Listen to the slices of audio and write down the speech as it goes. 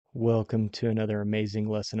Welcome to another amazing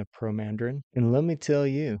lesson of Pro Mandarin. And let me tell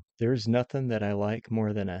you, there's nothing that I like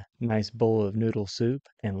more than a nice bowl of noodle soup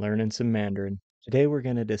and learning some Mandarin. Today we're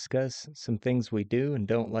going to discuss some things we do and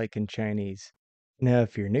don't like in Chinese. Now,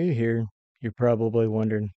 if you're new here, you're probably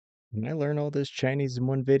wondering, can I learn all this Chinese in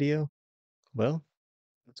one video? Well,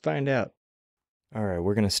 let's find out. All right,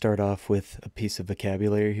 we're going to start off with a piece of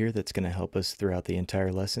vocabulary here that's going to help us throughout the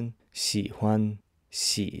entire lesson. 喜欢,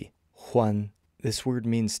喜欢. This word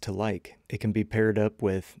means to like. It can be paired up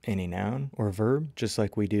with any noun or verb, just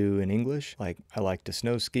like we do in English. Like, I like to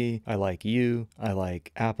snow ski, I like you, I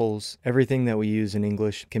like apples. Everything that we use in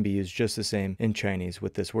English can be used just the same in Chinese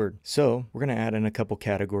with this word. So we're going to add in a couple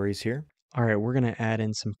categories here. All right, we're going to add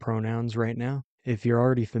in some pronouns right now. If you're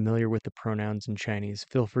already familiar with the pronouns in Chinese,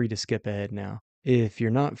 feel free to skip ahead now. If you're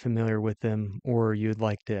not familiar with them or you'd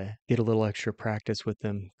like to get a little extra practice with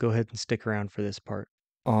them, go ahead and stick around for this part.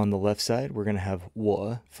 On the left side, we're going to have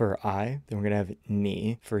我 for I, then we're going to have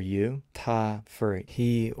你 for you, 他 for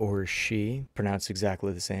he or she, pronounced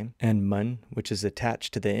exactly the same, and 们, which is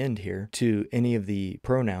attached to the end here to any of the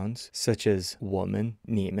pronouns such as 我们,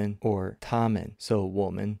 你们, or 他们. So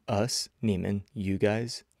我们, us, 你们, you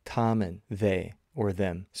guys, 他们, they or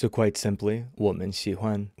them. So quite simply, 我们喜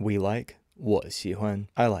欢, we like, 我喜欢,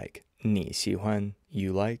 I like, 你喜欢,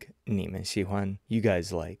 you like, 你们喜欢, you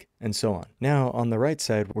guys like, and so on. Now, on the right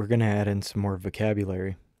side, we're going to add in some more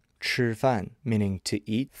vocabulary. 吃饭, meaning to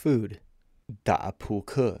eat food. 打扑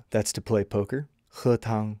克, that's to play poker. 喝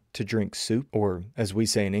汤, to drink soup, or as we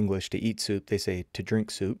say in English, to eat soup, they say to drink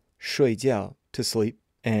soup. 睡觉, to sleep.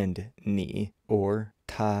 And 你 or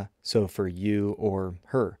他, so for you or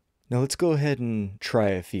her. Now let's go ahead and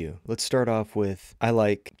try a few. Let's start off with, I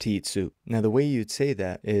like to eat soup. Now the way you'd say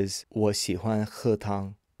that is, 我喜欢喝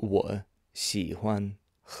汤,我喜欢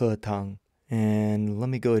喝汤. And let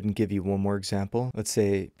me go ahead and give you one more example. Let's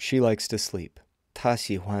say, she likes to sleep. 她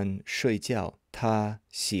喜欢睡觉,她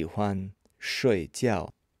喜欢睡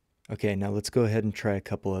觉. Okay, now let's go ahead and try a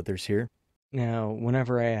couple others here. Now,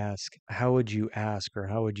 whenever I ask, how would you ask or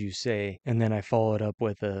how would you say, and then I follow it up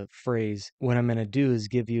with a phrase, what I'm going to do is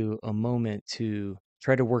give you a moment to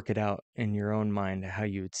try to work it out in your own mind how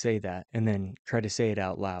you would say that, and then try to say it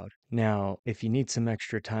out loud. Now, if you need some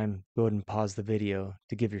extra time, go ahead and pause the video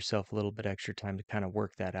to give yourself a little bit extra time to kind of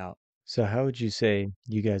work that out. So how would you say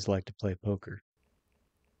you guys like to play poker?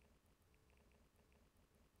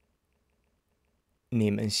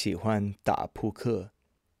 你们喜欢打扑克,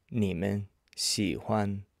你们喜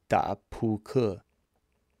欢打扑克.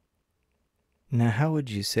 Now, how would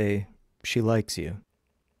you say she likes you?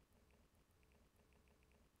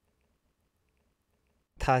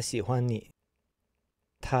 她喜欢你,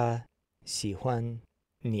她喜欢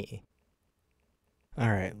你. All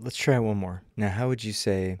right, let's try one more. Now, how would you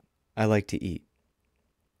say I like to eat?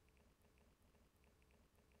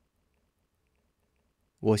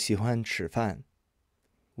 我喜欢吃饭,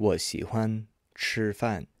我喜欢吃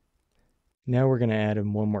饭. Now we're going to add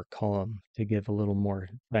in one more column to give a little more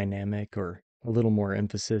dynamic or a little more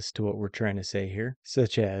emphasis to what we're trying to say here,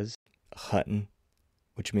 such as 很,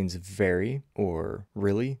 which means very or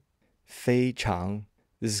really. 非常,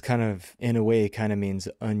 this is kind of, in a way, kind of means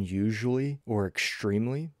unusually or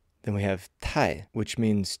extremely. Then we have 太, which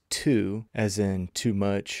means too, as in too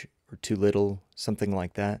much or too little, something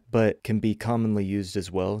like that, but can be commonly used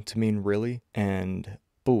as well to mean really. And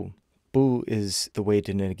不. 不 is the way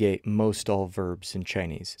to negate most all verbs in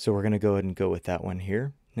Chinese. So we're going to go ahead and go with that one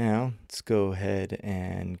here. Now, let's go ahead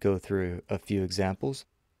and go through a few examples.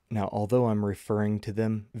 Now, although I'm referring to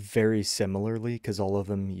them very similarly, because all of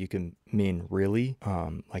them you can mean really,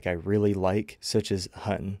 like I really like, such as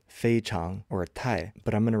很, 非常, or 太,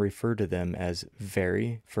 but I'm going to refer to them as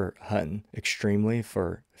very for 很, extremely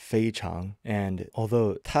for 非常, and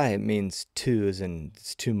although 太 means too, as in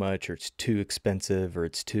it's too much or it's too expensive or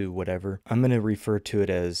it's too whatever, I'm going to refer to it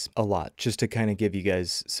as a lot, just to kind of give you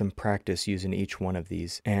guys some practice using each one of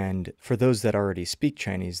these. And for those that already speak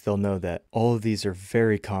Chinese, they'll know that all of these are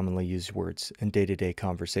very commonly used words in day-to-day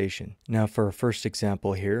conversation. Now, for our first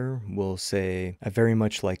example here, we'll say, I very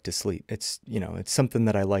much like to sleep. It's, it's something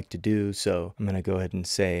that I like to do, so I'm going to go ahead and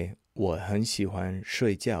say, 我很喜欢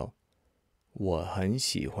睡觉. 我很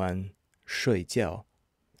喜欢睡觉.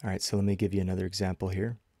 All right, so let me give you another example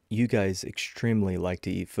here. You guys extremely like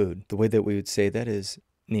to eat food. The way that we would say that is,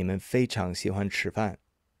 你们非常喜欢吃饭.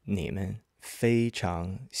 你们非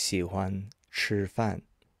常喜欢吃饭.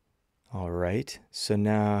 All right, so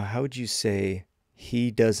now how would you say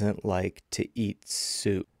he doesn't like to eat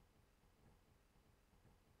soup?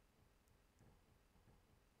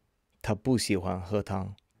 他不喜欢喝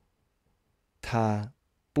汤. 他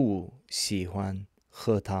不喜欢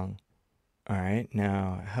喝汤. All right,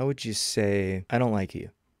 now how would you say I don't like you?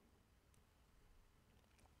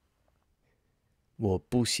 我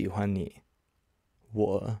不喜欢你.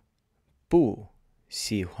 我不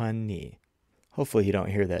喜欢你. Hopefully you don't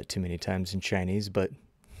hear that too many times in Chinese, but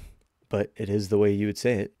it is the way you would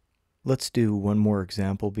say it. Let's do one more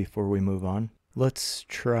example before we move on. Let's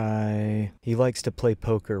try, he likes to play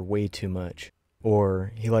poker way too much,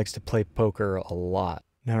 or he likes to play poker a lot.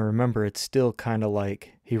 Now remember, it's still kind of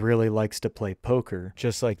like he really likes to play poker,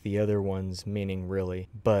 just like the other ones, meaning really,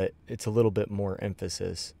 but it's a little bit more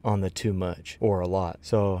emphasis on the too much or a lot.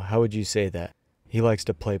 So how would you say that? He likes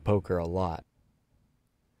to play poker a lot.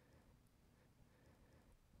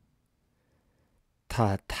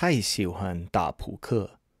 他太喜欢打扑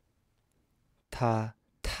克. 他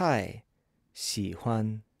太喜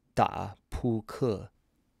欢打扑克.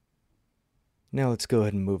 Now let's go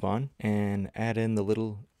ahead and move on and add in the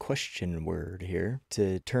little question word here.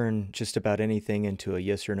 To turn just about anything into a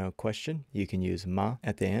yes or no question, you can use ma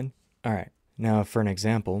at the end. All right, now for an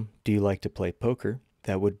example, do you like to play poker?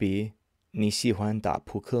 That would be 你喜欢打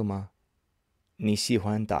扑克吗?你喜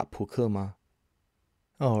欢打扑克吗?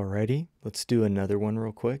 Alrighty, let's do another one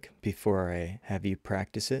real quick before I have you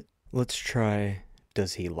practice it. Let's try,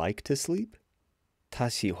 does he like to sleep? 他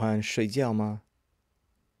喜欢睡觉吗?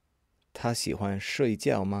 他喜欢睡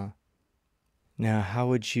觉吗? Now, how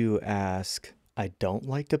would you ask, I don't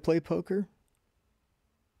like to play poker?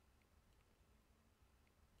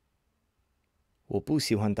 我不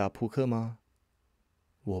喜欢打扑克吗?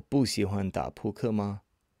 我不喜欢打扑克吗?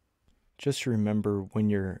 Just remember when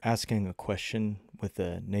you're asking a question with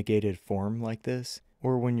a negated form like this,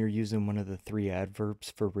 or when you're using one of the three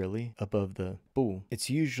adverbs for really above the 不,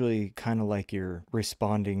 it's usually kind of like you're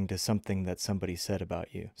responding to something that somebody said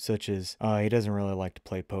about you, such as, he doesn't really like to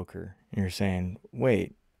play poker. And you're saying,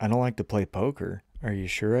 wait, I don't like to play poker. Are you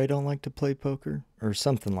sure I don't like to play poker? Or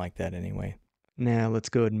something like that anyway. Now let's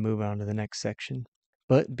go ahead and move on to the next section.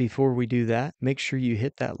 But before we do that, make sure you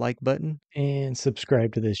hit that like button and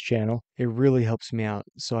subscribe to this channel. It really helps me out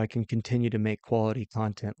so I can continue to make quality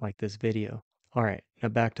content like this video. All right, now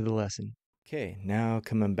back to the lesson. Okay, now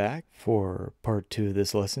coming back for part 2 of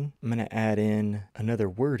this lesson, I'm going to add in another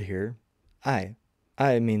word here, I.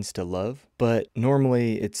 I means to love, but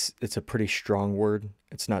normally it's a pretty strong word.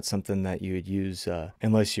 It's not something that you would use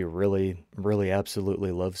unless you really, really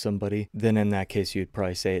absolutely love somebody. Then in that case, you'd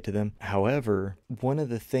probably say it to them. However, one of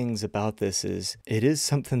the things about this is it is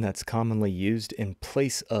something that's commonly used in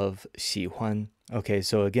place of 喜欢. Okay,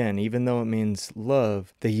 so again, even though it means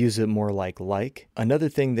love, they use it more like. Another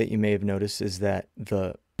thing that you may have noticed is that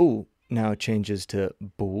the 不 now changes to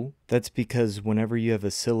不. That's because whenever you have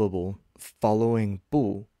a syllable following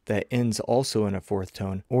不 that ends also in a fourth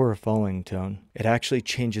tone or a falling tone, it actually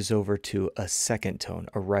changes over to a second tone,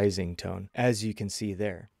 a rising tone, as you can see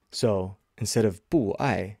there. So instead of 不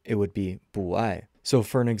爱, it would be 不爱. So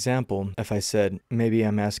for an example, if I said, maybe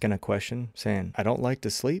I'm asking a question saying, I don't like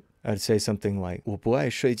to sleep, I'd say something like, 我不爱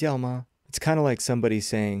睡觉吗? It's kind of like somebody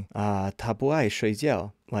saying, 他不爱睡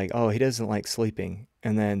觉, like, oh, he doesn't like sleeping.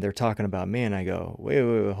 And then they're talking about me and I go, wait,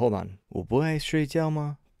 hold on. 我不爱睡觉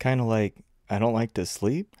吗? Kind of like, I don't like to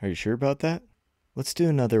sleep? Are you sure about that? Let's do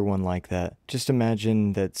another one like that. Just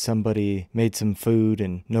imagine that somebody made some food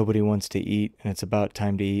and nobody wants to eat and it's about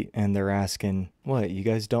time to eat and they're asking, what, you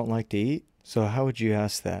guys don't like to eat? So how would you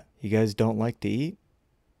ask that? You guys don't like to eat?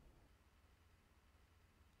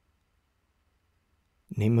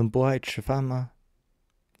 你们不爱吃饭吗?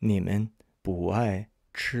 你们不爱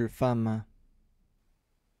吃饭吗?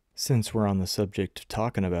 Since we're on the subject of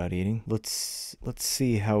talking about eating, let's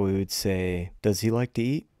see how we would say, does he like to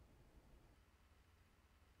eat?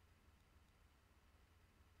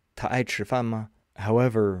 他爱吃饭吗?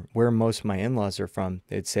 However, where most of my in-laws are from,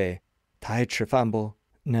 they'd say, 他爱吃饭不?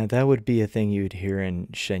 Now that would be a thing you'd hear in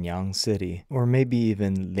Shenyang City, or maybe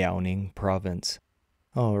even Liaoning Province.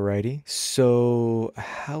 Alrighty, so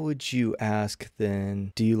how would you ask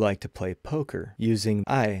then, do you like to play poker using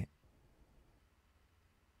I?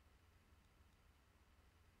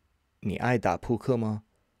 你爱打扑克吗?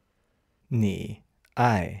 你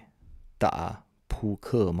爱打扑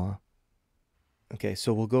克吗? Okay,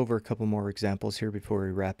 so we'll go over a couple more examples here before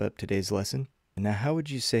we wrap up today's lesson. Now, how would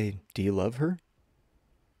you say, do you love her?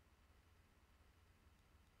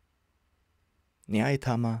 你爱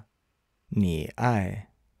她吗? 你爱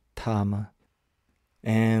她吗?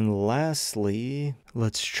 And lastly,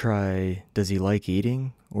 let's try, does he like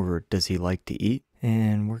eating or does he like to eat?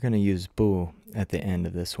 And we're going to use 不 at the end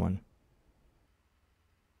of this one.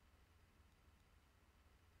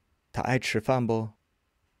 他爱吃饭不?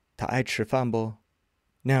 他爱吃饭不?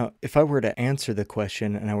 Now, if I were to answer the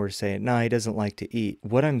question and I were to say, nah, he doesn't like to eat,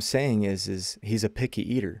 what I'm saying is he's a picky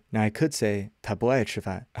eater. Now, I could say 他不爱吃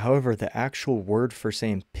饭. However, the actual word for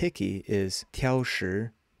saying picky is 挑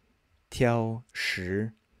食,挑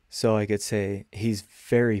食. So I could say he's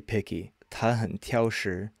very picky. 他很挑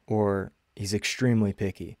食, or he's extremely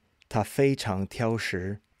picky. 他非常挑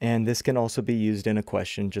食. And this can also be used in a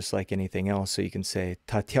question just like anything else. So you can say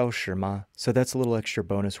他挑食吗? So that's a little extra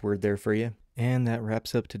bonus word there for you. And that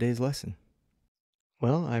wraps up today's lesson.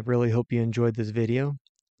 Well, I really hope you enjoyed this video.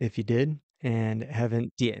 If you did and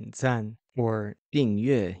haven't 点赞 or 订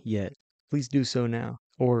阅 yet, please do so now.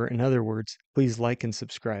 Or in other words, please like and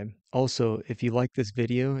subscribe. Also, if you like this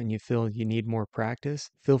video and you feel you need more practice,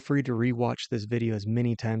 feel free to rewatch this video as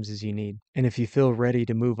many times as you need. And if you feel ready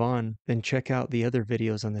to move on, then check out the other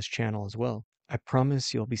videos on this channel as well. I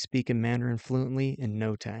promise you'll be speaking Mandarin fluently in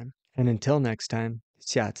no time. And until next time,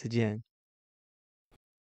 下次见.